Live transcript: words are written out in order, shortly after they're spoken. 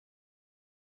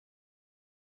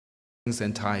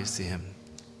and tithes to him.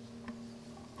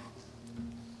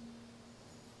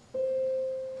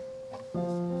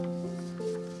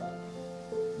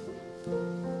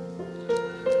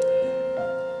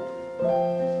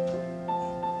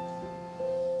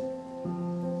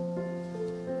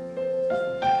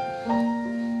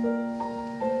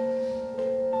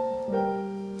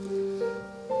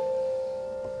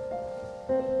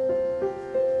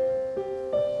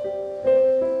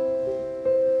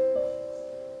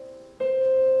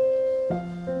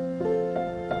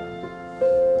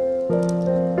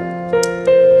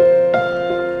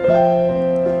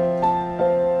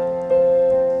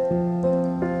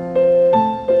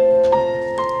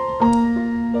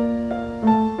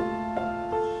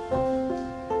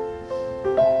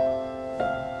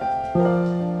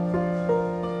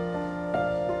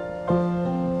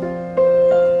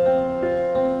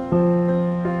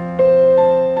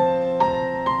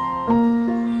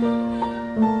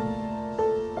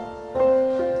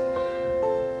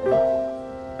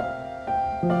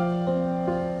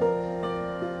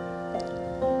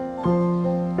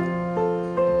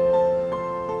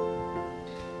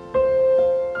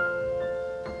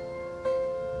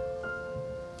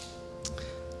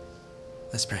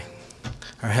 Let's pray.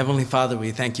 Our Heavenly Father,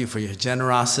 we thank you for your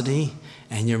generosity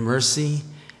and your mercy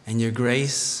and your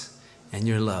grace and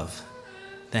your love.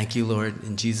 Thank you, Lord.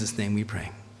 In Jesus' name we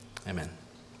pray. Amen.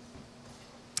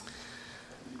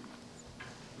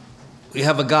 We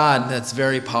have a God that's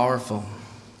very powerful.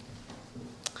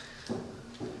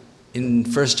 In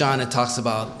 1 John, it talks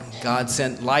about God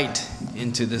sent light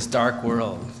into this dark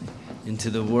world, into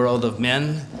the world of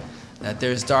men, that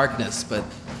there's darkness, but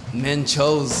men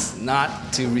chose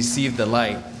not to receive the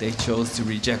light. They chose to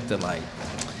reject the light.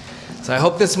 So I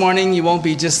hope this morning you won't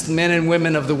be just men and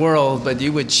women of the world, but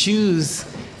you would choose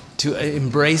to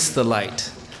embrace the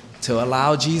light, to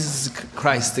allow Jesus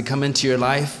Christ to come into your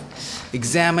life,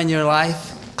 examine your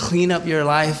life, clean up your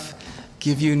life,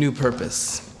 give you new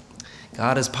purpose.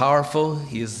 God is powerful.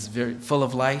 He is very full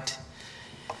of light.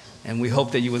 And we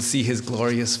hope that you will see his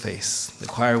glorious face. The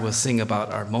choir will sing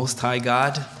about our Most High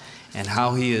God and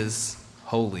how he is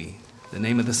holy. The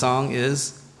name of the song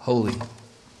is Holy.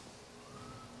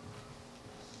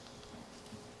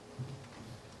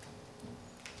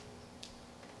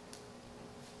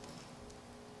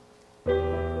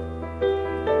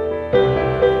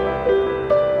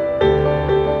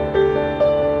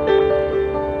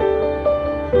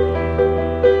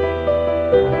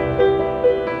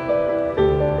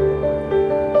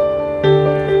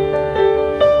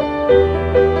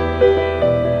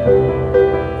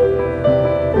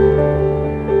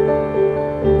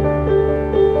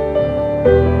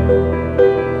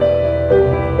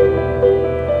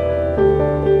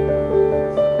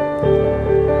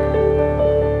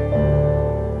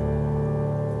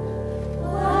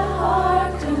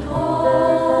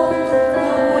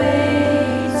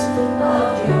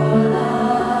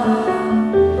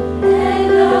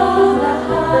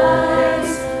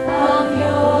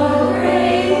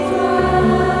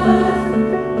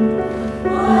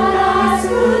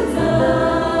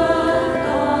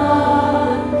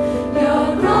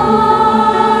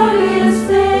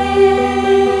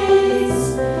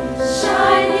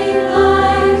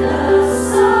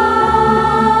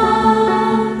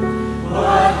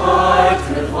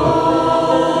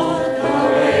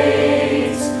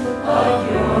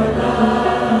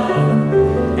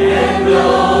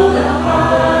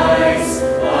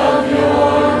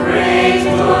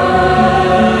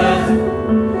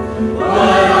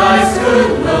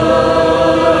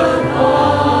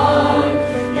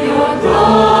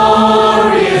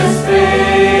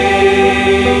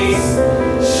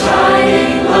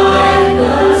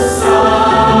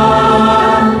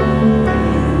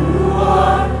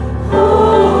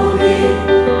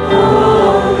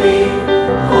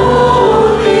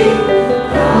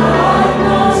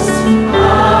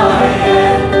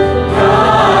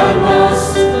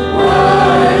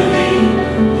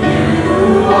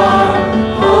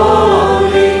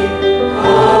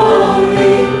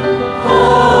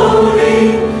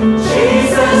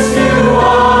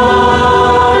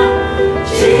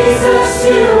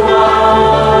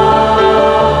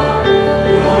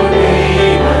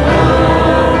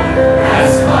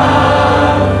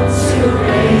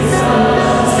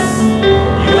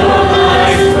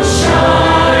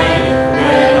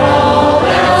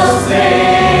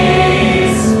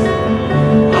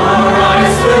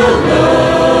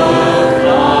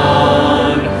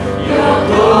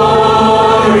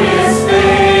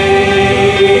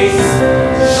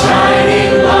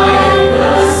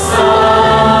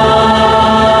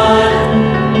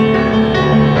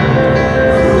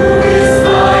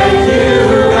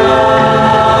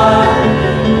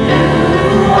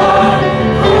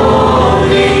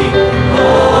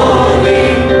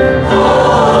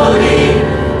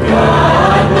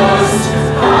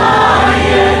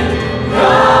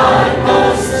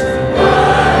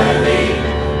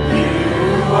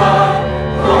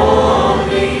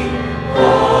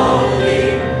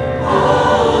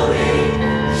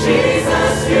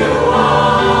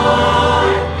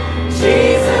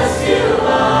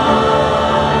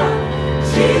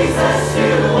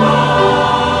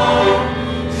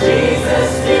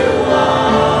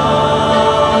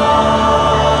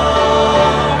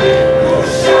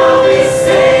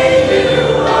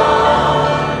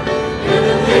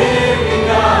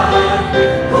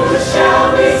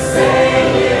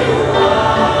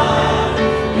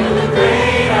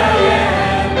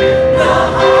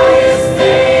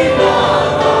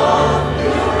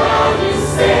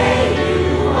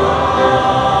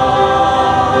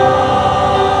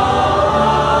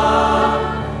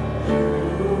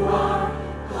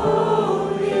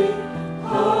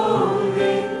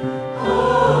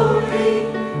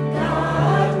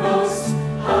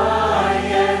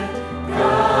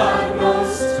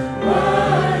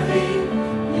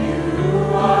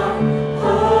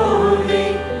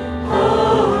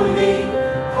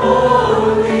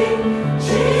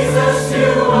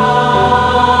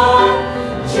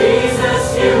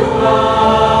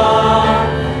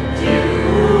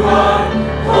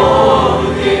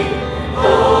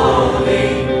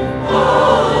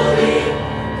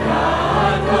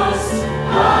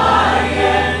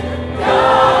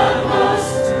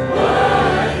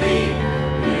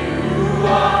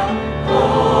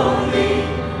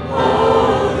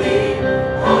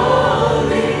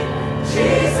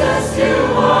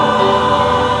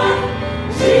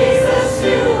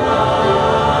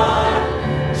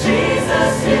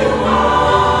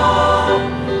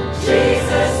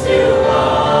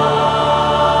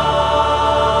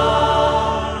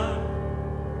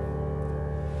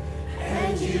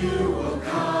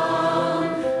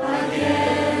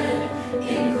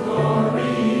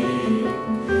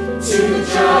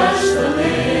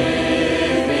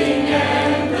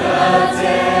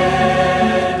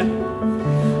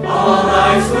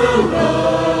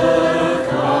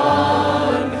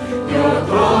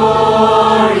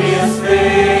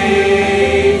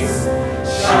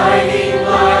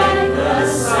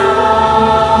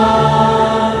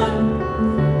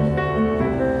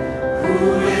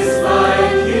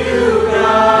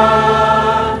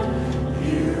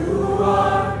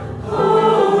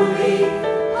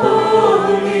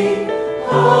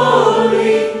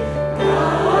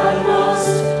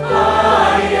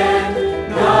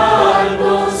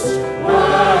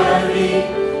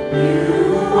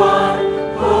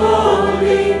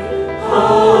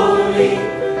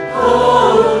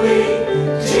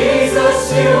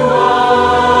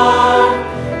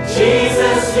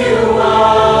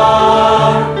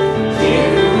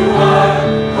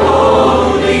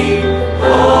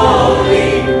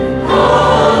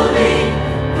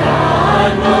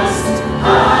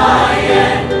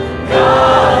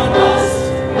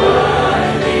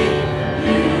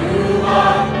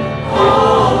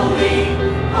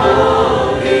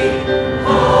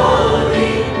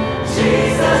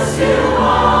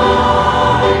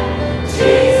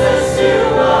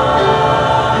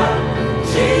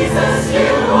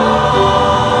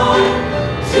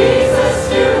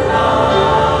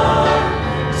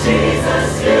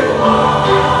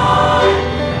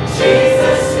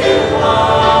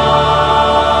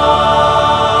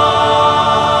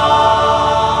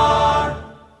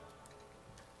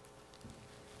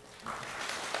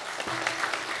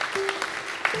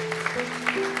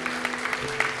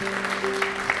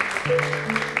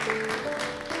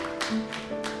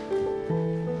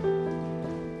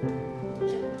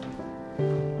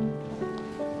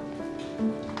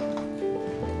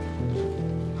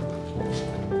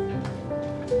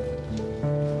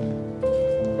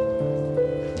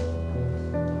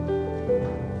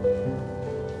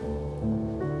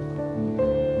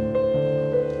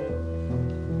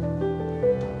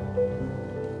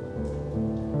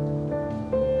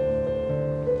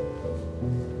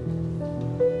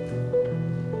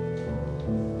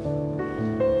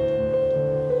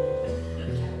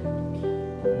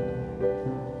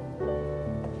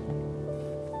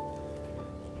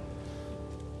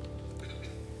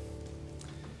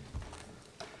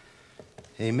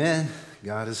 Amen.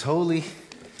 God is holy,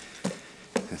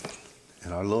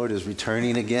 and our Lord is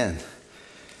returning again.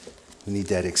 We need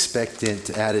that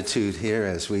expectant attitude here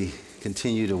as we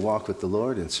continue to walk with the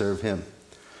Lord and serve Him.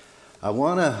 I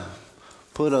want to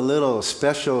put a little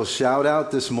special shout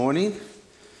out this morning.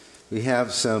 We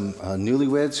have some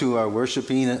newlyweds who are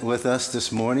worshiping with us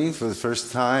this morning for the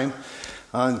first time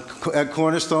at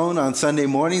Cornerstone on Sunday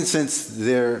morning since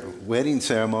their wedding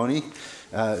ceremony.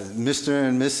 Mr.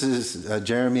 and Mrs.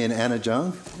 Jeremy and Anna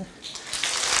Jung.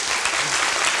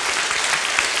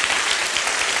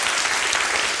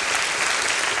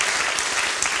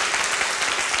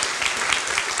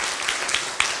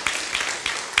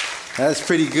 That's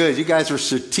pretty good. You guys were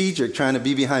strategic trying to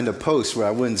be behind a post where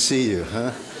I wouldn't see you,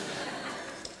 huh?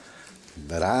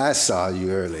 But I saw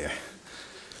you earlier.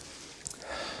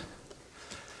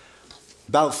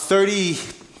 About 30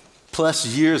 plus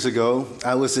years ago,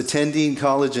 I was attending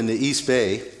college in the East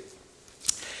Bay,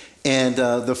 and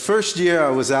the first year I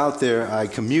was out there, I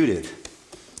commuted.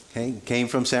 Okay, came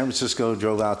from San Francisco,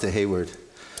 drove out to Hayward,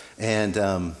 and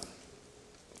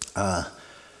I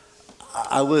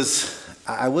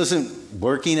wasn't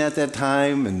working at that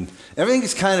time, and everything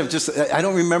is kind of just, I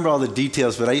don't remember all the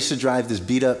details, but I used to drive this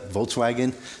beat-up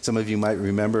Volkswagen. Some of you might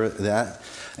remember that,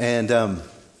 and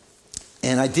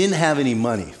I didn't have any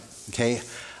money. Okay.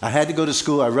 I had to go to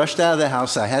school. I rushed out of the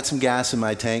house. I had some gas in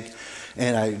my tank,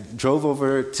 and I drove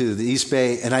over to the East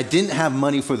Bay, and I didn't have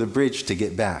money for the bridge to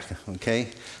get back, okay?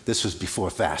 This was before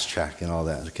Fast Track and all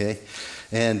that, okay?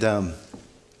 And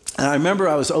I remember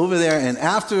I was over there, and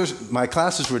after my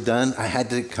classes were done, I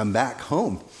had to come back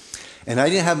home. And I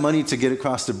didn't have money to get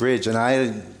across the bridge, and I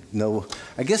didn't know,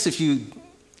 I guess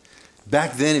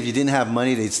back then, if you didn't have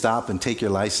money, they'd stop and take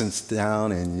your license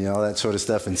down and all that sort of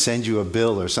stuff and send you a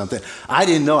bill or something. I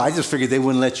didn't know. I just figured they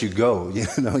wouldn't let you go. You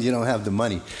don't have the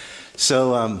money.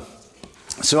 So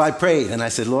I prayed and I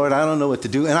said, Lord, I don't know what to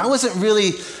do. And I wasn't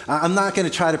really, I'm not going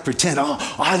to try to pretend,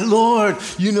 Lord,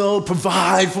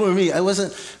 provide for me. It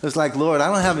was like, Lord, I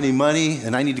don't have any money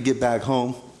and I need to get back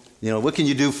home. What can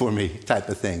you do for me type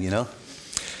of thing,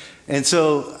 And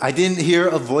so I didn't hear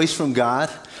a voice from God.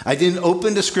 I didn't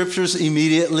open the scriptures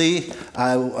immediately.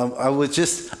 I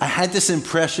had this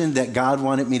impression that God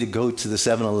wanted me to go to the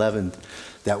 7-Eleven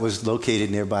that was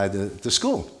located nearby the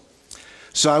school.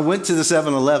 So I went to the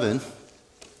 7-Eleven,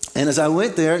 and as I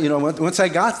went there, once I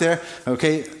got there,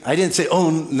 okay, I didn't say,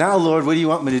 oh, now, Lord, what do you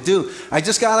want me to do? I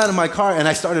just got out of my car, and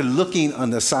I started looking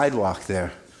on the sidewalk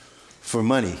there for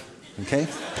money, okay?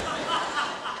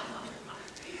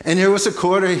 And there was a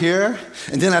quarter here,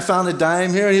 and then I found a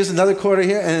dime here, and here's another quarter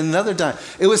here, and another dime.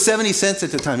 It was 70 cents at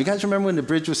the time. You guys remember when the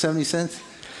bridge was 70 cents?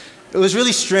 It was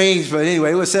really strange, but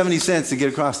anyway, it was 70 cents to get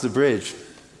across the bridge.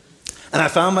 And I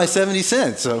found my 70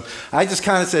 cents. So I just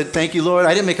kind of said, thank you, Lord.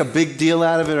 I didn't make a big deal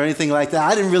out of it or anything like that.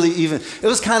 I didn't really it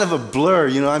was kind of a blur,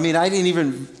 I didn't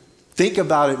even think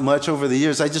about it much over the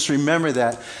years. I just remember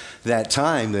that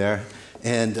time there,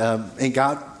 and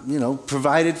God,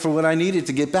 provided for what I needed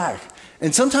to get back.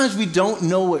 And sometimes we don't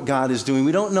know what God is doing.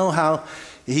 We don't know how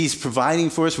He's providing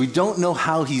for us. We don't know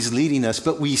how He's leading us,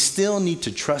 but we still need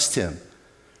to trust Him,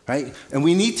 right? And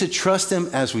we need to trust Him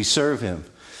as we serve Him,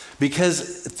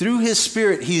 because through His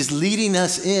Spirit, He's leading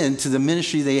us into the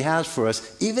ministry that He has for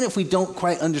us, even if we don't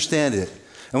quite understand it.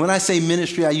 And when I say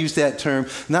ministry, I use that term,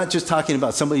 not just talking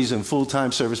about somebody who's in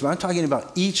full-time service, but I'm talking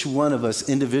about each one of us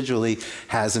individually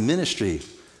has a ministry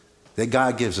that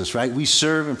God gives us, right? We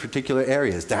serve in particular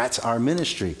areas. That's our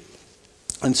ministry.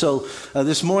 And so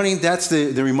this morning, that's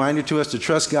the reminder to us to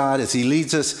trust God as He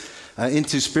leads us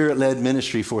into Spirit-led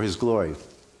ministry for His glory.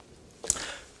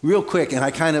 Real quick, and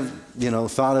I kind of,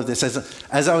 thought of this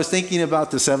as I was thinking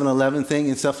about the 7-Eleven thing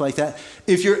and stuff like that.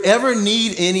 If you ever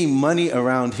need any money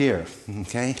around here,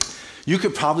 okay, you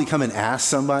could probably come and ask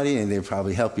somebody and they'd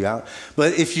probably help you out.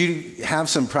 But if you have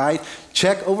some pride,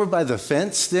 check over by the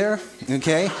fence there,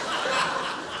 okay?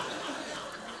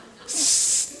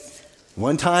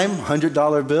 One time,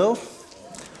 $100 bill.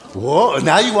 Whoa,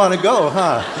 now you want to go,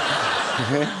 huh?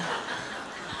 Okay.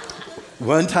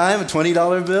 One time, a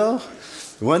 $20 bill.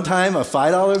 One time, a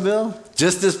 $5 bill.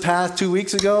 Just this past 2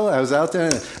 weeks ago, I was out there,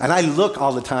 and I look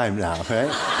all the time now, right?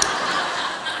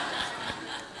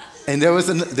 And there was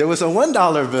a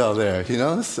 $1 bill there, you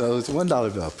know? So it's a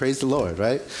 $1 bill. Praise the Lord,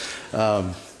 right?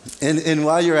 And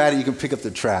while you're at it, you can pick up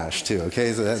the trash, too,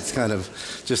 okay? So that's kind of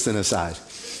just an aside.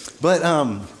 But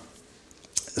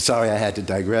sorry, I had to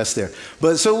digress there.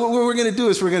 But so what we're going to do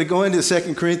is we're going to go into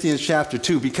 2 Corinthians chapter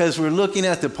 2 because we're looking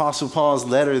at the Apostle Paul's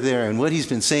letter there and what he's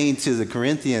been saying to the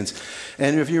Corinthians.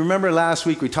 And if you remember last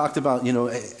week, we talked about, you know,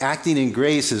 acting in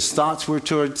grace. His thoughts were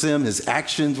towards them. His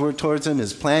actions were towards them.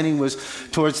 His planning was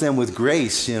towards them with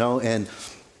grace, you know.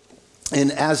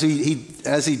 And as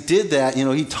he did that, you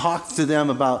know, he talked to them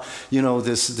about, you know,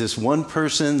 this one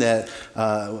person that,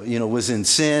 you know, was in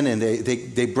sin, and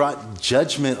they brought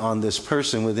judgment on this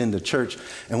person within the church.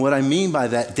 And what I mean by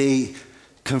that, they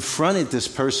confronted this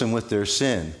person with their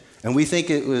sin. And we think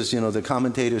it was, you know, the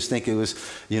commentators think it was,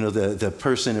 you know, the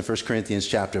person in 1 Corinthians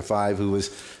chapter 5 who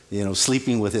was, you know,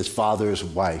 sleeping with his father's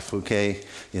wife, okay,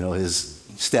 you know, his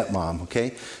stepmom,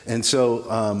 okay? And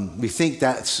so we think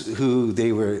that's who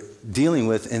they were dealing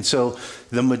with. And so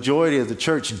the majority of the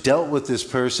church dealt with this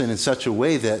person in such a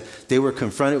way that they were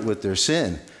confronted with their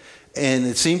sin. And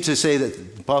it seemed to say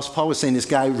that Apostle Paul was saying this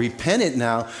guy repented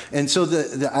now. And so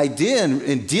the idea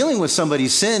in dealing with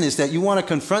somebody's sin is that you want to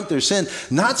confront their sin,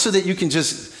 not so that you can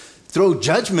just throw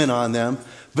judgment on them,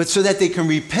 but so that they can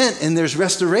repent and there's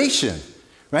restoration.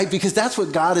 Right? Because that's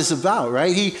what God is about,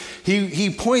 right? He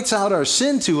points out our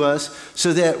sin to us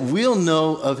so that we'll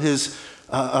know of his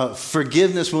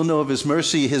forgiveness, we'll know of his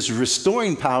mercy, his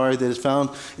restoring power that is found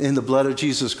in the blood of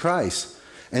Jesus Christ.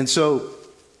 And so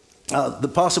the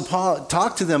Apostle Paul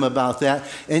talked to them about that.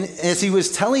 And as he was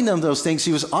telling them those things,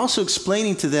 he was also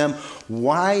explaining to them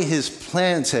why his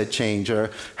plans had changed,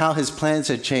 or how his plans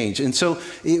had changed. And so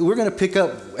we're going to pick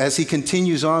up as he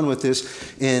continues on with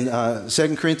this in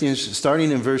 2 Corinthians,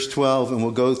 starting in verse 12, and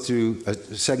we'll go through 2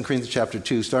 Corinthians chapter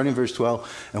 2, starting in verse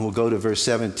 12, and we'll go to verse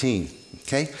 17.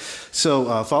 Okay?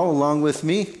 So follow along with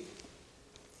me.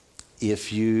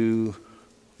 If you...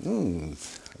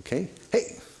 okay.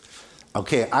 Hey.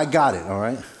 Okay, I got it, all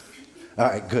right? All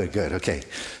right, good, okay.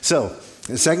 So,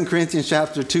 in 2 Corinthians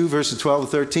chapter 2, verses 12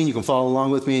 to 13, you can follow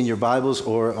along with me in your Bibles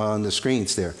or on the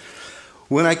screens there.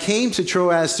 When I came to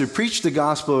Troas to preach the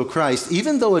gospel of Christ,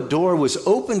 even though a door was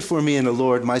opened for me in the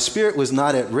Lord, my spirit was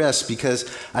not at rest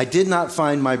because I did not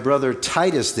find my brother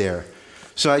Titus there.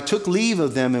 So I took leave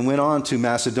of them and went on to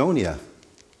Macedonia.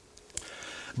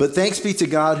 But thanks be to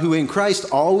God, who in Christ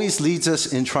always leads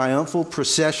us in triumphal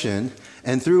procession,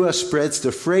 and through us spreads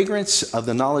the fragrance of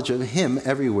the knowledge of him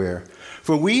everywhere.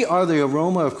 For we are the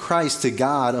aroma of Christ to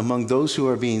God among those who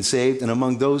are being saved and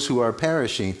among those who are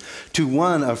perishing. To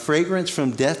one, a fragrance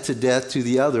from death to death, to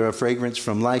the other, a fragrance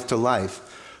from life to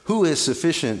life. Who is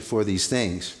sufficient for these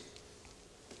things?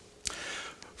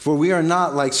 For we are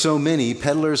not like so many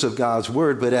peddlers of God's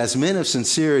word, but as men of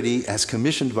sincerity, as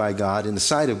commissioned by God in the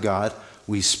sight of God,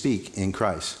 we speak in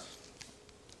Christ.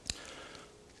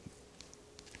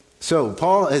 So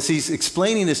Paul, as he's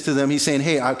explaining this to them, he's saying,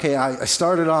 hey, okay, I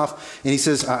started off, and he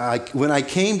says, when I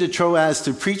came to Troas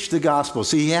to preach the gospel.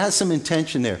 So he has some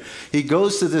intention there. He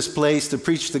goes to this place to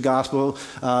preach the gospel.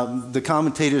 The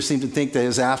commentators seem to think that it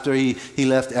was after he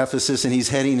left Ephesus, and he's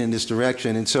heading in this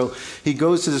direction. And so he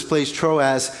goes to this place,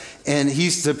 Troas, and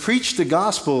he's to preach the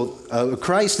gospel of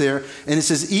Christ there. And it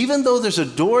says, even though there's a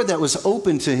door that was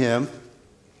open to him,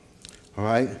 all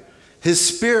right, his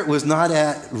spirit was not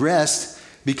at rest,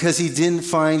 because he didn't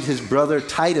find his brother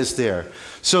Titus there.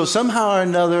 So somehow or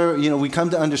another, you know, we come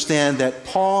to understand that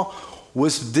Paul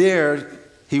was there.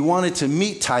 He wanted to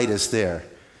meet Titus there.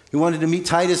 He wanted to meet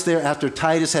Titus there after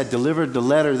Titus had delivered the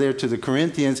letter there to the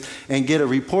Corinthians and get a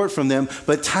report from them.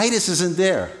 But Titus isn't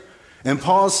there. And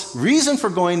Paul's reason for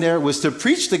going there was to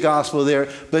preach the gospel there,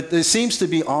 but there seems to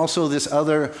be also this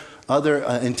other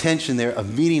intention there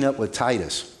of meeting up with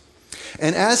Titus.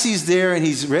 And as he's there and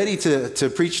he's ready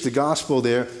to preach the gospel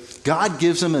there, God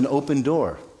gives him an open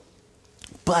door.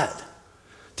 But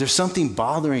there's something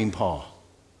bothering Paul.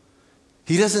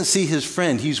 He doesn't see his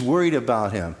friend. He's worried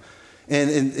about him.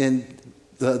 And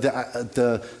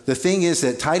the thing is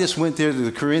that Titus went there to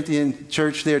the Corinthian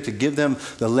church there to give them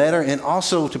the letter and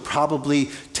also to probably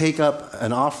take up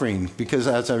an offering. Because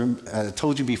as I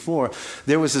told you before,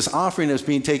 there was this offering that was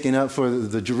being taken up for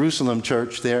the Jerusalem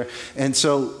church there. And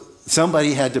so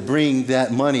somebody had to bring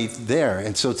that money there.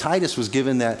 And so Titus was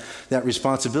given that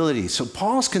responsibility. So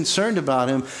Paul's concerned about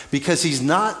him because he's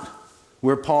not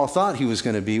where Paul thought he was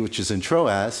going to be, which is in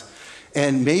Troas.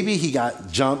 And maybe he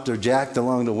got jumped or jacked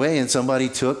along the way and somebody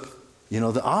took,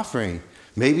 the offering.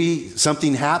 Maybe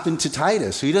something happened to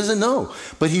Titus. He doesn't know,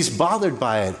 but he's bothered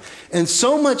by it. And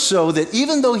so much so that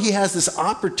even though he has this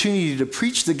opportunity to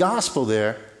preach the gospel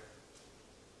there,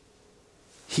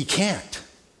 he can't.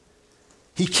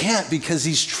 He can't because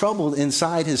he's troubled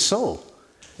inside his soul.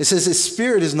 It says his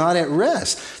spirit is not at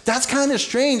rest. That's kind of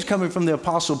strange coming from the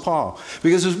Apostle Paul.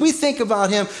 Because as we think about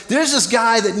him, there's this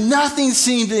guy that nothing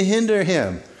seemed to hinder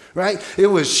him. Right? It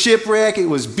was shipwreck, it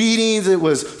was beatings, it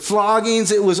was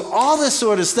floggings, it was all this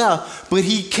sort of stuff. But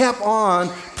he kept on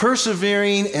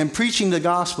persevering and preaching the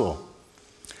gospel.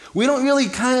 We don't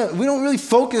really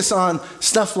focus on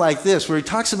stuff like this, where he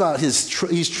talks about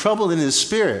he's troubled in his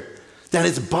spirit, that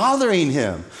it's bothering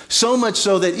him so much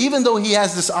so that even though he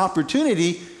has this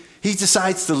opportunity, he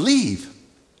decides to leave.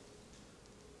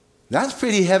 That's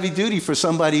pretty heavy duty for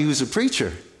somebody who's a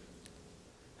preacher.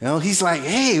 He's like,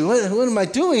 hey, what am I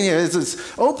doing here?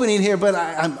 It's opening here, but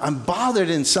I'm bothered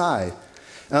inside.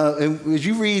 And as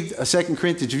you read 2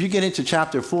 Corinthians, if you get into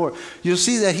chapter 4, you'll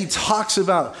see that he talks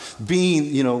about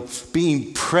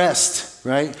being pressed,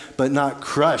 right, but not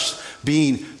crushed,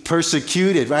 being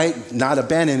persecuted, right, not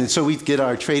abandoned. And so we get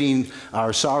our trading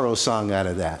our sorrow song out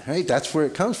of that, right? That's where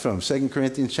it comes from, 2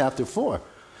 Corinthians chapter 4.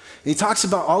 He talks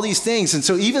about all these things. And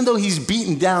so even though he's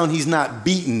beaten down, he's not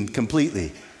beaten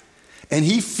completely. And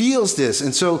he feels this.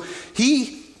 And so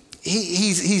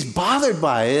he's bothered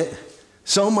by it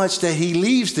so much that he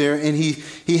leaves there and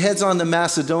he heads on to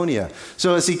Macedonia.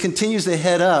 So as he continues to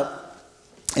head up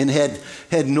and head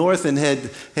north and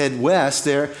head west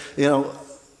there,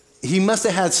 he must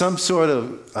have had some sort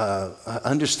of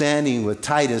understanding with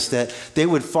Titus that they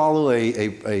would follow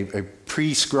a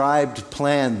prescribed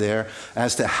plan there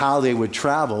as to how they would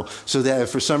travel, so that if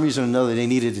for some reason or another they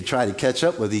needed to try to catch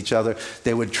up with each other,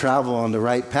 they would travel on the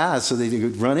right path so they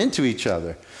could run into each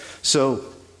other. So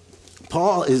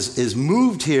Paul is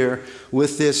moved here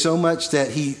with this so much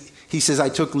that he says, I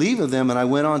took leave of them and I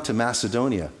went on to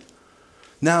Macedonia.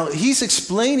 Now he's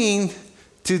explaining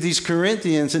to these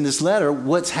Corinthians in this letter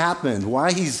what's happened,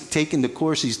 why he's taken the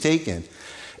course he's taken.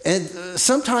 And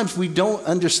sometimes we don't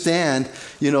understand,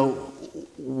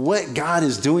 what God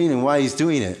is doing and why he's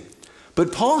doing it.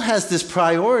 But Paul has this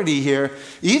priority here.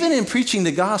 Even in preaching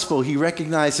the gospel, he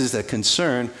recognizes a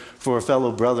concern for a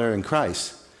fellow brother in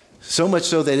Christ. So much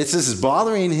so that this is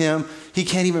bothering him, he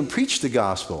can't even preach the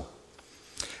gospel.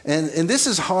 And this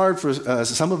is hard for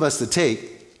some of us to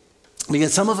take,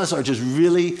 because some of us are just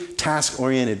really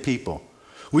task-oriented people.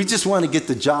 We just want to get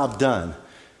the job done.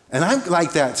 And I'm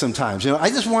like that sometimes. I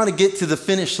just want to get to the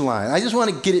finish line. I just want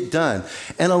to get it done.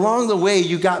 And along the way,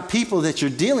 you got people that you're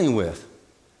dealing with.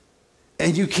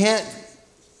 And you can't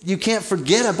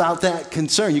forget about that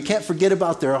concern. You can't forget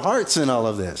about their hearts in all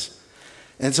of this.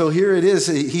 And so here it is.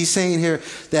 He's saying here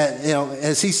that,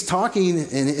 as he's talking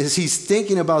and as he's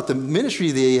thinking about the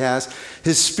ministry that he has,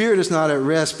 his spirit is not at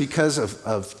rest because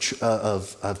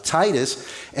of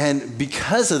Titus. And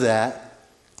because of that,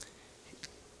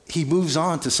 he moves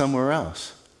on to somewhere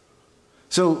else.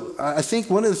 So I think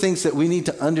one of the things that we need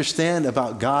to understand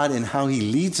about God and how he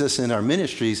leads us in our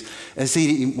ministries is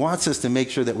he wants us to make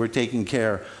sure that we're taking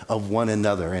care of one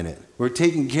another in it. We're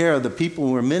taking care of the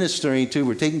people we're ministering to.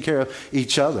 We're taking care of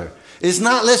each other. It's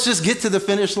not let's just get to the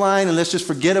finish line and let's just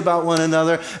forget about one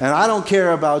another and I don't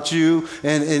care about you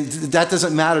and that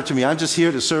doesn't matter to me. I'm just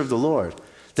here to serve the Lord.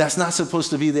 That's not supposed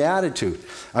to be the attitude.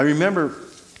 I remember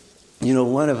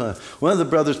one of the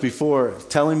brothers before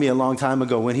telling me a long time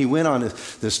ago when he went on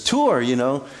this tour,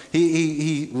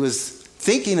 he was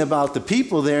thinking about the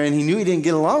people there and he knew he didn't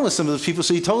get along with some of those people.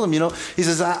 So he told them, he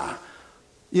says,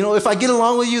 if I get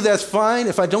along with you, that's fine.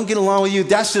 If I don't get along with you,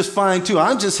 that's just fine too.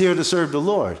 I'm just here to serve the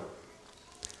Lord.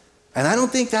 And I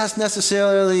don't think that's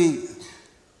necessarily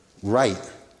right.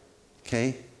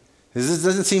 Okay? This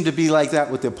doesn't seem to be like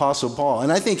that with the Apostle Paul.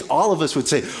 And I think all of us would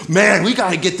say, man, we got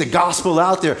to get the gospel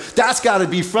out there. That's got to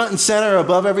be front and center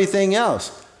above everything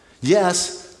else.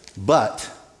 Yes,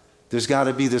 but there's got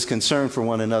to be this concern for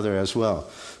one another as well.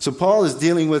 So Paul is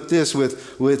dealing with this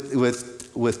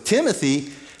with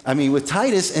Timothy, with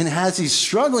Titus, and as he's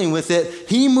struggling with it,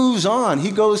 he moves on.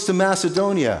 He goes to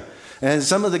Macedonia. And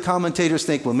some of the commentators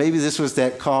think, well, maybe this was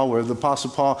that call where the Apostle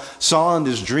Paul saw in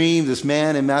this dream this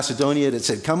man in Macedonia that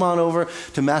said, come on over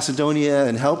to Macedonia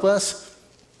and help us.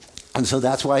 And so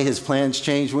that's why his plans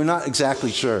changed. We're not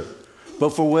exactly sure. But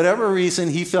for whatever reason,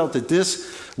 he felt that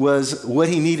this was what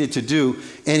he needed to do.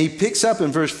 And he picks up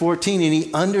in verse 14 and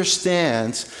he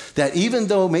understands that even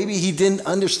though maybe he didn't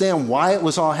understand why it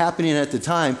was all happening at the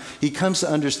time, he comes to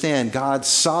understand God's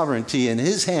sovereignty and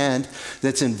his hand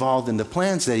that's involved in the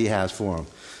plans that he has for him.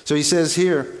 So he says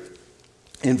here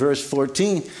in verse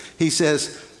 14, he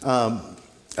says,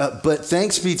 but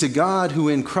thanks be to God who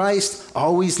in Christ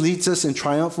always leads us in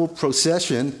triumphal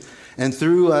procession and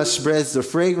through us spreads the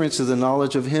fragrance of the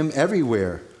knowledge of him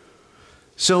everywhere.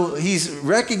 So he's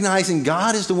recognizing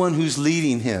God is the one who's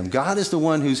leading him. God is the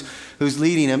one who's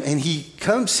leading him. And he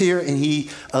comes here and he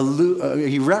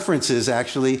references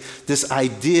actually this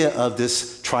idea of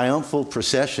this triumphal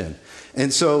procession.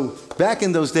 And so back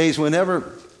in those days,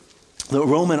 whenever the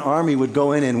Roman army would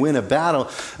go in and win a battle,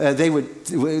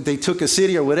 they took a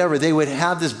city or whatever, they would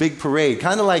have this big parade,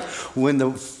 kind of like when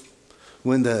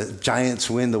the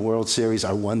Giants win the World Series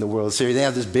or won the World Series. They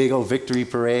have this big old victory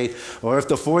parade. Or if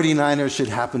the 49ers should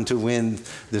happen to win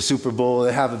the Super Bowl,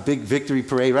 they have a big victory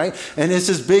parade, right? And it's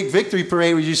this big victory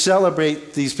parade where you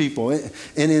celebrate these people. And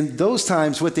in those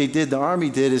times, what they did, the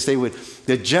army did, is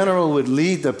the general would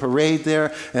lead the parade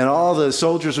there, and all the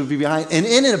soldiers would be behind. And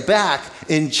in the back,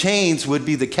 in chains, would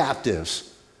be the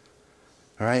captives.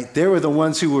 All right? They were the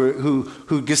ones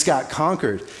who just got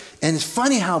conquered. And it's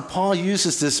funny how Paul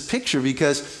uses this picture,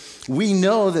 because we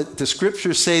know that the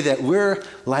scriptures say that we're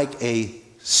like a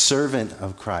servant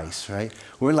of Christ, right?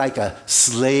 We're like a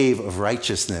slave of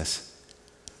righteousness.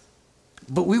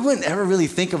 But we wouldn't ever really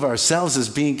think of ourselves as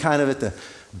being kind of at the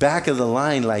back of the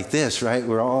line like this, right?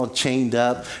 We're all chained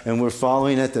up and we're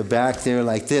following at the back there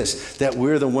like this, that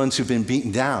we're the ones who've been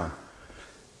beaten down.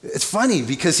 It's funny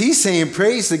because he's saying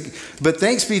but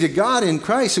thanks be to God in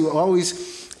Christ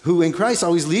who in Christ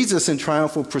always leads us in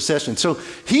triumphal procession. So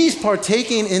he's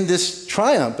partaking in this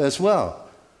triumph as well.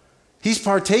 He's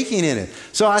partaking in it.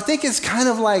 So I think it's kind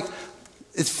of like,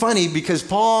 it's funny because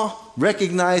Paul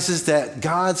recognizes that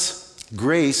God's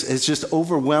grace has just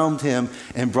overwhelmed him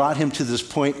and brought him to this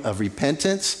point of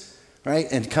repentance, right?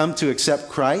 And come to accept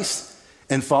Christ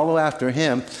and follow after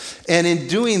him. And in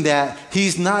doing that,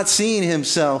 he's not seeing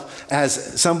himself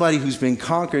as somebody who's been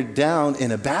conquered down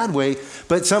in a bad way,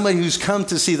 but somebody who's come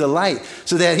to see the light.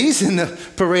 So that he's in the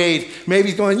parade,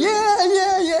 maybe going, yeah,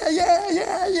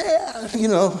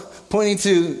 pointing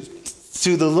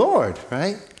to the Lord,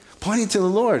 right? Pointing to the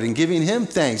Lord and giving him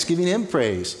thanks, giving him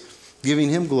praise, giving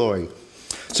him glory.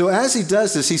 So as he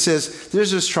does this, he says,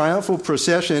 there's this triumphal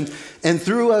procession, and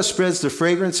through us spreads the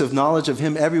fragrance of knowledge of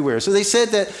him everywhere. So they said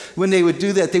that when they would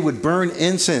do that, they would burn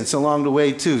incense along the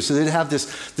way too. So they'd have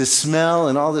this smell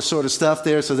and all this sort of stuff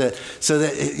there so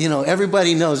that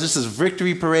everybody knows this is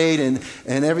victory parade and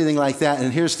everything like that.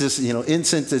 And here's this,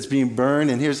 incense that's being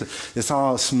burned, and it's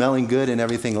all smelling good and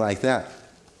everything like that.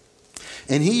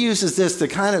 And he uses this to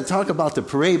kind of talk about the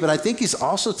parade, but I think he's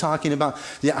also talking about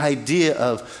the idea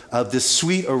of this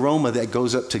sweet aroma that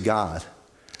goes up to God.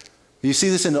 You see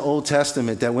this in the Old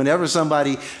Testament, that whenever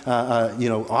somebody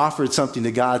offered something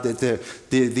to God, that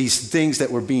these things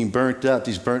that were being burnt up,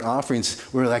 these burnt offerings,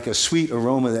 were like a sweet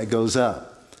aroma that goes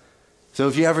up. So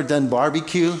if you ever done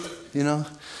barbecue,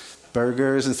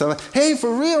 burgers and stuff, hey,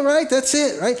 for real, right? That's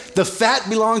it, right? The fat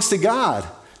belongs to God.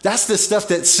 That's the stuff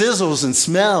that sizzles and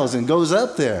smells and goes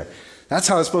up there. That's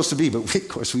how it's supposed to be. But of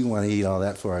course, we want to eat all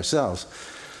that for ourselves.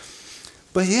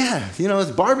 But yeah,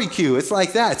 it's barbecue. It's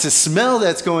like that. It's a smell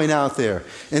that's going out there.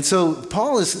 And so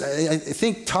Paul is, I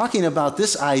think, talking about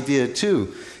this idea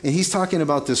too. And he's talking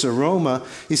about this aroma.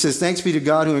 He says, thanks be to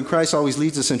God who in Christ always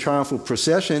leads us in triumphal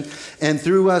procession, and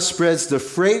through us spreads the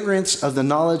fragrance of the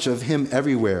knowledge of him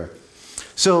everywhere.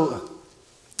 So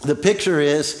the picture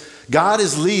is, God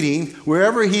is leading,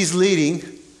 wherever he's leading,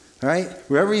 right?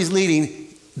 Wherever he's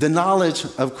leading, the knowledge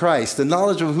of Christ, the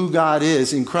knowledge of who God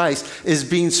is in Christ is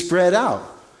being spread out.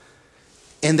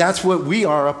 And that's what we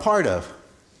are a part of.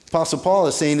 Apostle Paul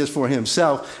is saying this for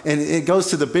himself, and it goes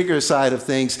to the bigger side of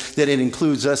things, that it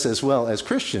includes us as well as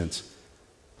Christians.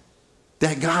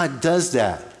 That God does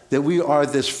that we are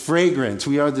this fragrance,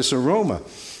 we are this aroma.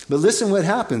 But listen what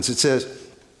happens. It says,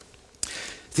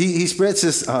 he spreads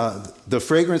this, the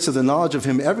fragrance of the knowledge of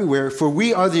him everywhere, for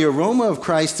we are the aroma of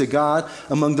Christ to God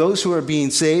among those who are being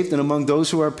saved and among those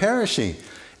who are perishing.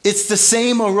 It's the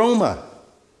same aroma.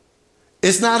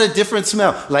 It's not a different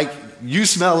smell. Like you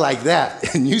smell like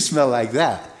that and you smell like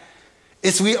that.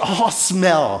 We all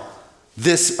smell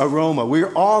this aroma.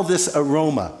 We're all this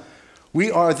aroma. We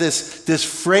are this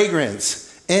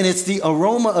fragrance, and it's the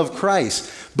aroma of Christ.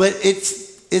 But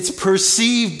it's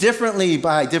perceived differently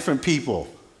by different people.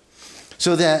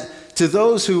 So that to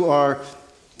those who are,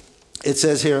 it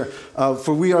says here,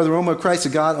 for we are the aroma of Christ to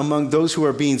God among those who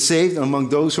are being saved and among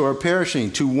those who are perishing.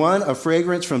 To one, a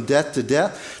fragrance from death to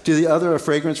death. To the other, a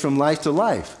fragrance from life to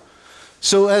life.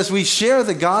 So as we share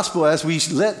the gospel, as we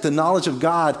let the knowledge of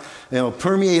God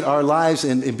permeate our lives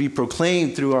and be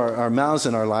proclaimed through our mouths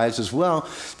and our lives as well,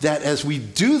 that as we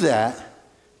do that,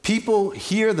 People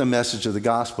hear the message of the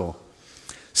gospel.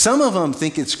 Some of them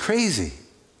think it's crazy.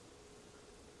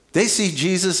 They see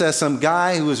Jesus as some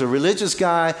guy who was a religious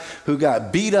guy who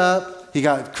got beat up, he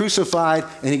got crucified,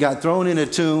 and he got thrown in a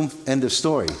tomb. End of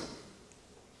story.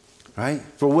 Right?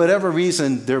 For whatever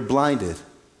reason, they're blinded.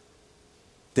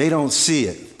 They don't see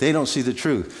it. They don't see the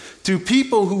truth. To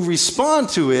people who respond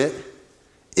to it,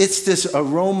 it's this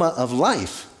aroma of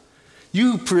life.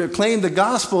 You proclaim the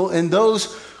gospel, and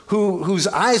those whose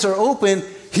eyes are open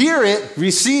hear it,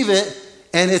 receive it,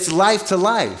 and it's life to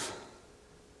life.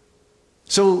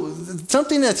 So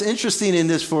something that's interesting in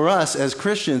this for us as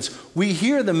Christians, we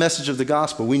hear the message of the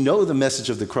gospel. We know the message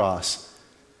of the cross.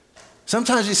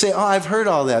 Sometimes you say, oh, I've heard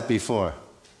all that before.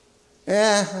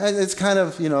 It's kind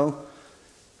of,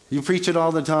 you preach it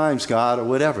all the time, Scott, or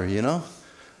whatever,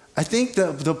 I think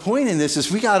the point in this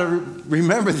is we got to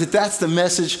remember that that's the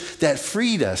message that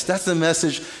freed us. That's the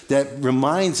message that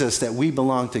reminds us that we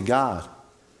belong to God,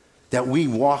 that we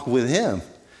walk with Him.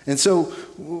 And so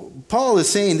Paul is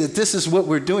saying that this is what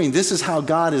we're doing. This is how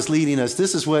God is leading us.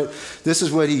 This is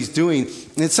what He's doing.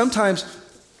 And sometimes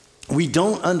we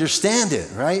don't understand it,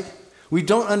 right? We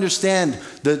don't understand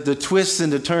the twists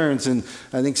and the turns. And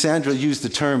I think Sandra used the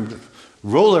term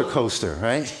roller coaster,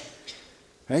 right?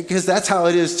 Because that's how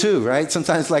it is too, right?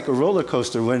 Sometimes like a roller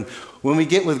coaster. When we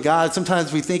get with God,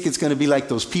 sometimes we think it's going to be like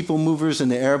those people movers in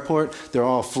the airport. They're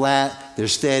all flat, they're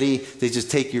steady, they just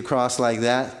take your cross like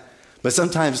that. But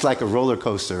sometimes it's like a roller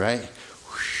coaster, right?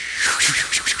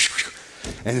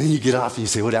 And then you get off and you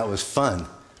say, well, that was fun.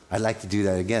 I'd like to do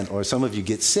that again. Or some of you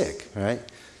get sick, right?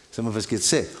 Some of us get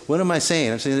sick. What am I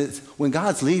saying? I'm saying that when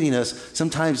God's leading us,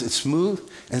 sometimes it's smooth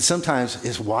and sometimes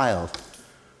it's wild.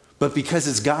 But because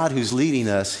it's God who's leading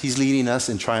us, He's leading us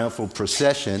in triumphal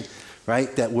procession,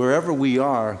 right? That wherever we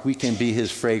are, we can be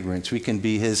His fragrance. We can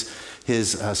be His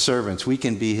servants. We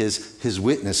can be His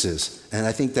witnesses. And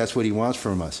I think that's what He wants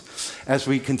from us. As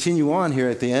we continue on here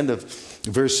at the end of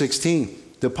verse 16,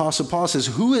 the Apostle Paul says,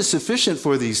 who is sufficient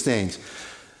for these things?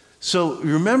 So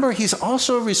remember, he's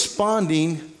also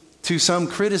responding to some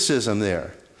criticism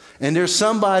there. And there's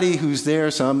somebody who's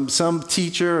there, some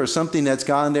teacher or something that's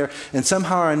gone there, and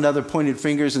somehow or another pointed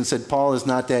fingers and said, Paul is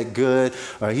not that good,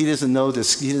 or he doesn't know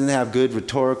this, he doesn't have good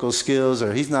rhetorical skills,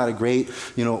 or he's not a great,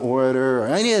 orator, or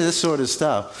any of this sort of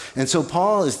stuff. And so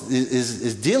Paul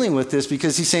is dealing with this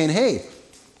because he's saying, hey,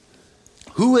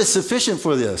 who is sufficient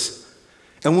for this?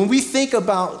 And when we think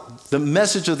about the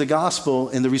message of the gospel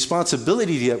and the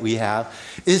responsibility that we have,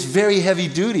 it's very heavy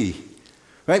duty,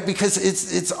 right? Because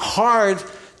it's hard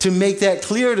to make that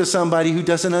clear to somebody who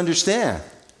doesn't understand.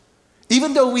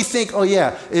 Even though we think, oh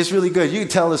yeah, it's really good. You can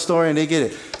tell the story and they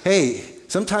get it. Hey,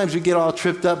 sometimes we get all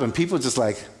tripped up and people just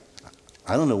like,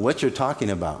 I don't know what you're talking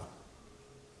about.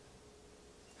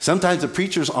 Sometimes the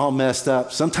preacher's all messed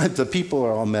up. Sometimes the people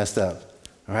are all messed up.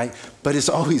 All right? But it's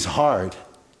always hard.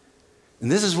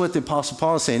 And this is what the Apostle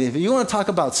Paul is saying. If you want to talk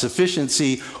about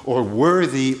sufficiency or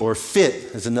worthy or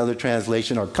fit, as another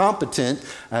translation, or competent,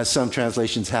 as some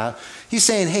translations have, he's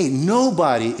saying, hey,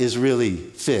 nobody is really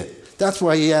fit. That's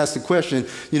why he asked the question,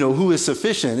 who is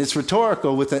sufficient? It's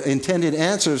rhetorical with the intended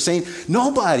answer of saying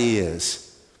nobody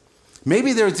is.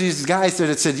 Maybe there's these guys that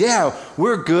had said, yeah,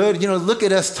 we're good. Look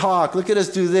at us talk. Look at us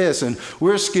do this. And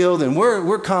we're skilled and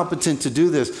we're competent to do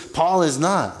this. Paul is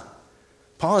not.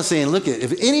 Paul is saying, look,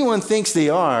 if anyone thinks they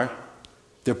are,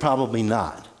 they're probably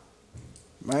not,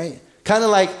 right? Kind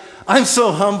of like, I'm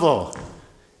so humble.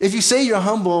 If you say you're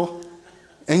humble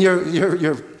and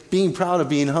you're being proud of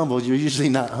being humble, you're usually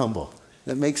not humble.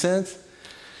 That make sense?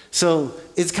 So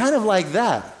it's kind of like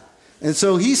that. And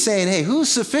so he's saying, hey, who's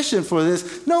sufficient for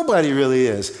this? Nobody really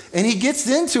is. And he gets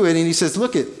into it and he says,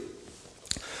 look,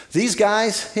 these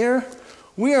guys here,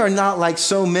 we are not like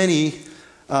so many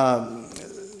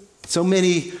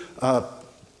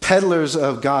peddlers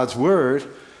of God's word,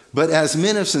 but as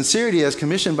men of sincerity, as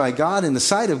commissioned by God in the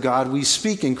sight of God, we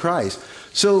speak in Christ.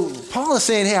 So Paul is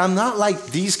saying, hey, I'm not like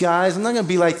these guys. I'm not going to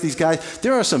be like these guys.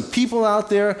 There are some people out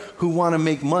there who want to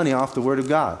make money off the word of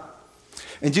God.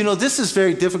 And this is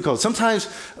very difficult. Sometimes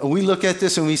we look at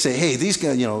this and we say, hey, these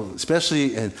guys,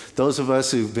 especially those of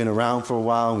us who've been around for a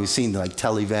while and we've seen like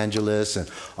televangelists and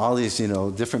all these,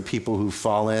 different people who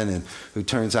fall in and who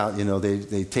turns out,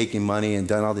 they've taken money and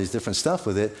done all these different stuff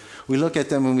with it. We look at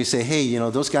them and we say, hey,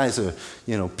 those guys are,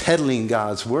 peddling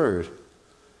God's word.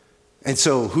 And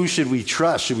so who should we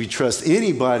trust? Should we trust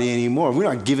anybody anymore?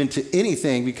 We're not given to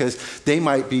anything because they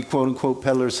might be quote unquote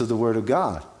peddlers of the word of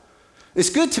God. It's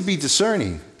good to be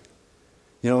discerning.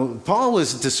 Paul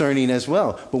was discerning as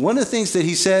well. But one of the things that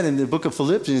he said in the book of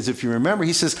Philippians, if you remember,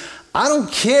 he says, I don't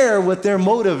care what their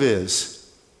motive is.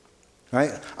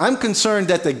 right? I'm concerned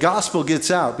that the gospel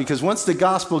gets out, because once the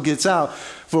gospel gets out,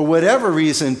 for whatever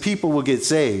reason, people will get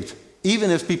saved,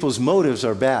 even if people's motives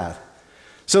are bad.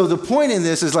 So the point in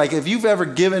this is, like, if you've ever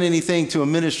given anything to a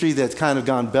ministry that's kind of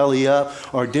gone belly up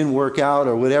or didn't work out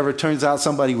or whatever, turns out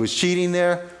somebody was cheating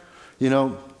there,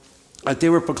 like they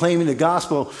were proclaiming the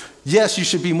gospel, yes, you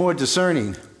should be more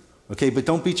discerning, okay? But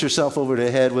don't beat yourself over the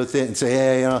head with it and say,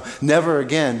 hey, never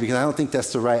again, because I don't think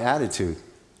that's the right attitude.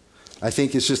 I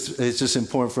think it's just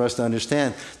important for us to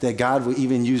understand that God will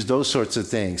even use those sorts of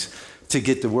things to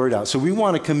get the word out. So we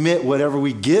want to commit whatever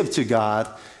we give to God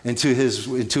and to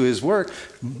his work,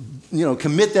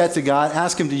 commit that to God,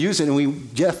 ask him to use it, and we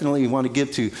definitely want to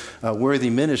give to worthy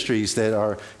ministries that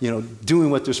are, doing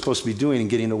what they're supposed to be doing and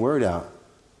getting the word out.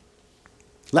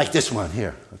 Like this one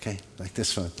here, okay? Like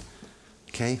this one,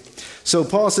 okay? So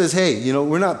Paul says, hey,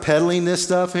 we're not peddling this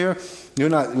stuff here. We're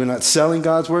not selling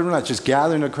God's word. We're not just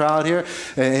gathering a crowd here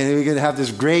and we're going to have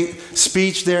this great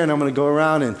speech there, and I'm going to go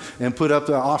around and put up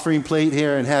the offering plate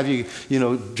here and have you,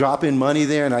 drop in money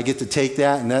there, and I get to take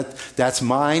that, and that's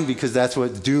mine because that's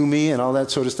what due me and all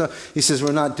that sort of stuff. He says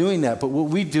we're not doing that, but what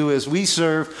we do is we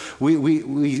serve,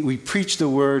 we preach the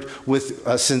word with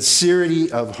a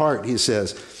sincerity of heart, he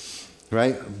says.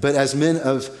 Right? But as men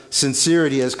of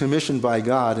sincerity, as commissioned by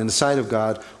God, in the sight of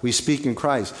God, we speak in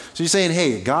Christ. So you're saying,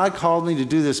 hey, God called me to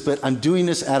do this, but I'm doing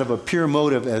this out of a pure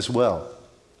motive as well.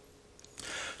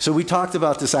 So we talked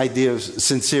about this idea of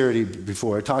sincerity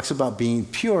before. It talks about being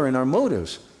pure in our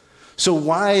motives. So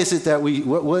why is it that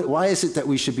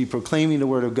we should be proclaiming the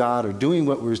word of God or doing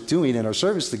what we're doing in our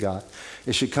service to God?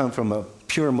 It should come from a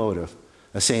pure motive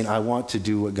of saying, I want to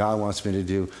do what God wants me to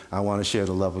do. I want to share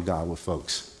the love of God with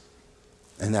folks.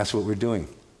 And that's what we're doing.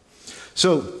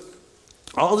 So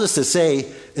all this to say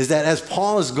is that as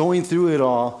Paul is going through it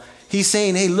all, he's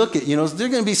saying, hey, look, there are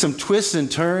going to be some twists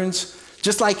and turns,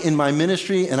 just like in my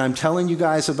ministry, and I'm telling you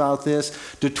guys about this.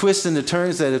 The twists and the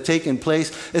turns that have taken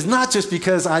place is not just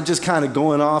because I'm just kind of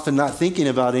going off and not thinking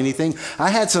about anything. I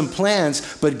had some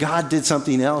plans, but God did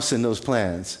something else in those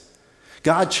plans.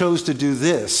 God chose to do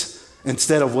this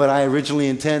instead of what I originally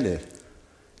intended.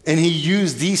 And he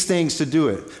used these things to do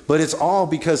it. But it's all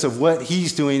because of what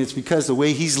he's doing. It's because the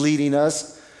way he's leading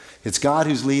us. It's God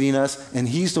who's leading us. And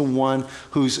he's the one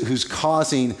who's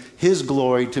causing his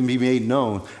glory to be made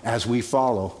known as we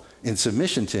follow in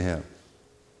submission to him.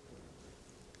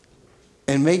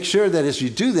 And make sure that as you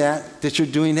do that, that you're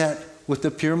doing that with a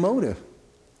pure motive.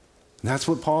 And that's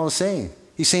what Paul is saying.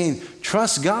 He's saying,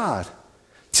 trust God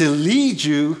to lead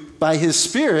you by his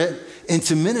Spirit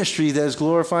into ministry that is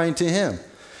glorifying to him.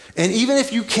 And even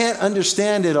if you can't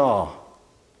understand it all,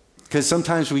 because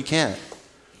sometimes we can't.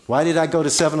 Why did I go to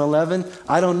 7-Eleven?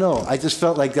 I don't know. I just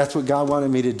felt like that's what God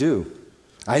wanted me to do.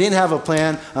 I didn't have a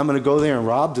plan, I'm going to go there and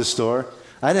rob the store.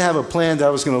 I didn't have a plan that I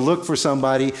was going to look for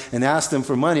somebody and ask them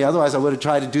for money. Otherwise, I would have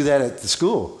tried to do that at the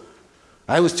school.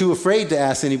 I was too afraid to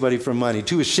ask anybody for money,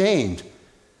 too ashamed.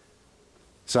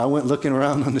 So I went looking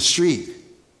around on the street.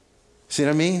 See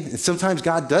what I mean? And sometimes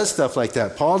God does stuff like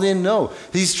that. Paul didn't know.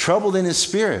 He's troubled in his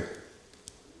spirit.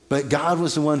 But God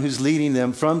was the one who's leading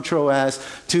them from Troas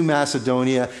to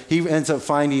Macedonia. He ends up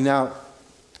finding out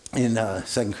in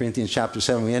 2 Corinthians chapter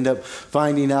 7, we end up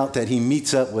finding out that he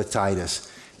meets up with Titus,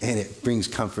 and it brings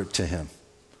comfort to him,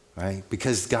 right?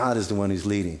 Because God is the one who's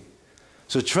leading.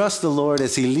 So trust the Lord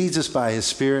as he leads us by his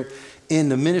Spirit in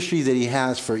the ministry that he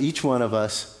has for each one of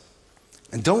us.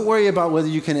 And don't worry about whether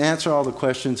you can answer all the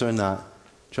questions or not.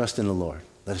 Trust in the Lord.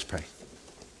 Let us pray.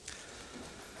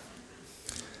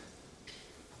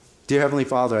 Dear Heavenly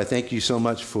Father, I thank you so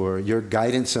much for your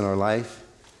guidance in our life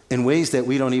in ways that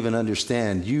we don't even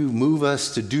understand. You move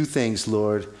us to do things,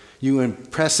 Lord. You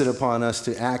impress it upon us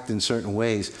to act in certain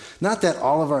ways. Not that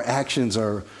all of our actions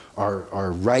are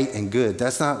right and good.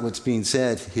 That's not what's being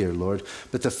said here, Lord.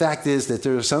 But the fact is that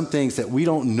there are some things that we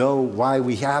don't know why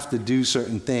we have to do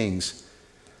certain things.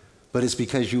 But it's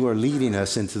because you are leading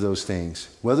us into those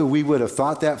things, whether we would have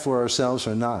thought that for ourselves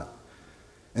or not.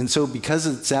 And so because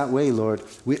it's that way, Lord,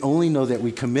 we only know that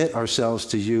we commit ourselves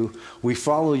to you. We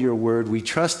follow your word. We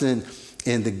trust in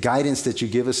the guidance that you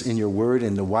give us in your word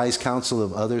and the wise counsel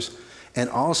of others, and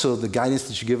also the guidance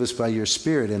that you give us by your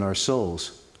Spirit in our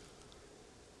souls.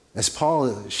 As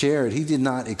Paul shared, he did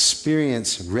not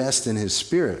experience rest in his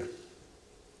spirit.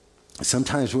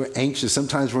 Sometimes we're anxious.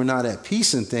 Sometimes we're not at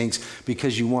peace in things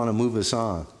because you want to move us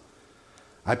on.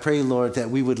 I pray, Lord, that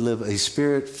we would live a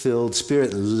Spirit-filled,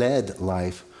 Spirit-led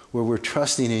life where we're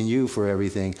trusting in you for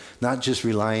everything, not just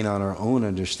relying on our own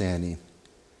understanding.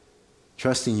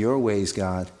 Trusting your ways,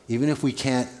 God, even if we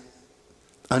can't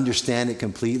understand it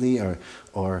completely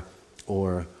or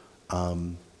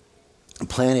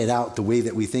plan it out the way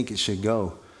that we think it should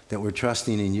go, that we're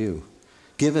trusting in you.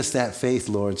 Give us that faith,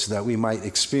 Lord, so that we might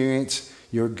experience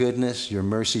your goodness, your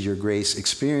mercy, your grace,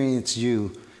 experience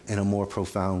you in a more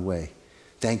profound way.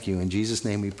 Thank you. In Jesus'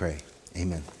 name we pray.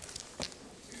 Amen.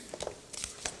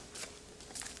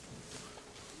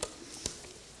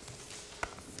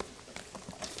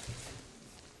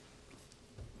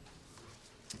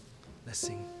 Let's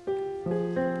sing.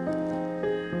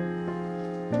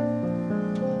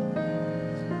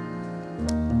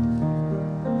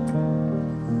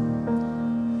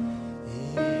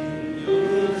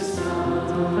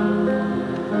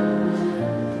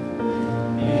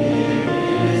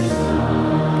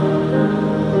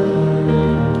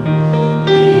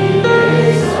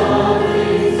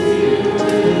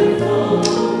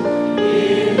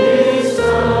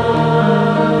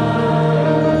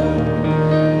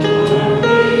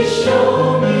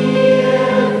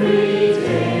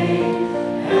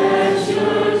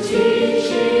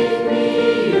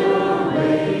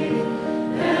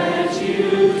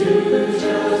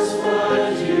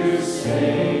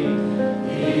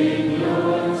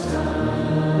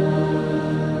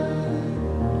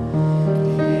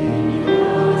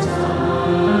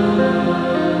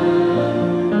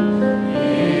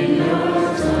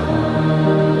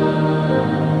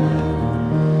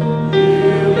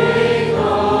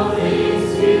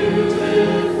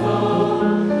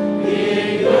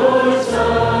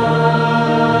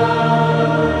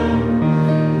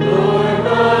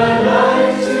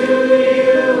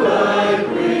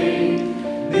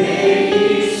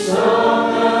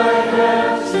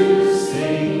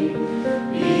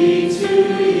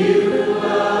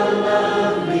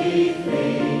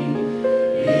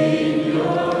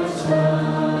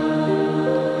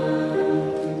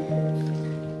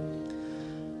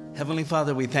 Heavenly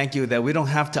Father, we thank you that we don't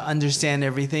have to understand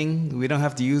everything. We don't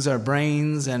have to use our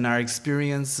brains and our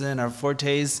experience and our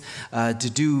fortes to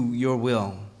do your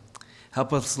will.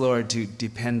 Help us, Lord, to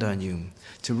depend on you,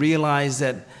 to realize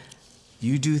that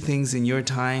you do things in your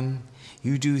time,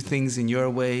 you do things in your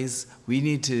ways. We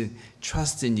need to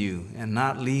trust in you and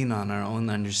not lean on our own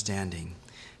understanding.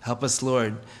 Help us,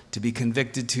 Lord, to be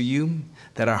convicted to you,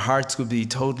 that our hearts would be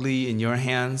totally in your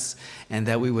hands, and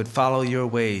that we would follow your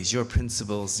ways, your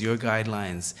principles, your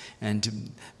guidelines, and to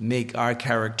make our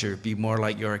character be more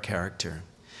like your character.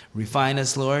 Refine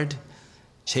us, Lord,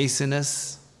 chasten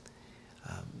us,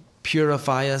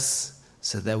 purify us,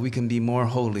 so that we can be more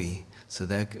holy, so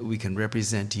that we can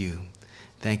represent you.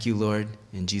 Thank you, Lord.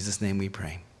 In Jesus' name we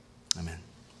pray. Amen.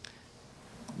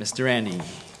 Mr. Andy.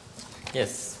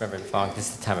 Yes, Reverend Fong, this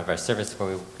is the time of our service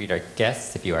where we greet our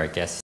guests. If you are a guest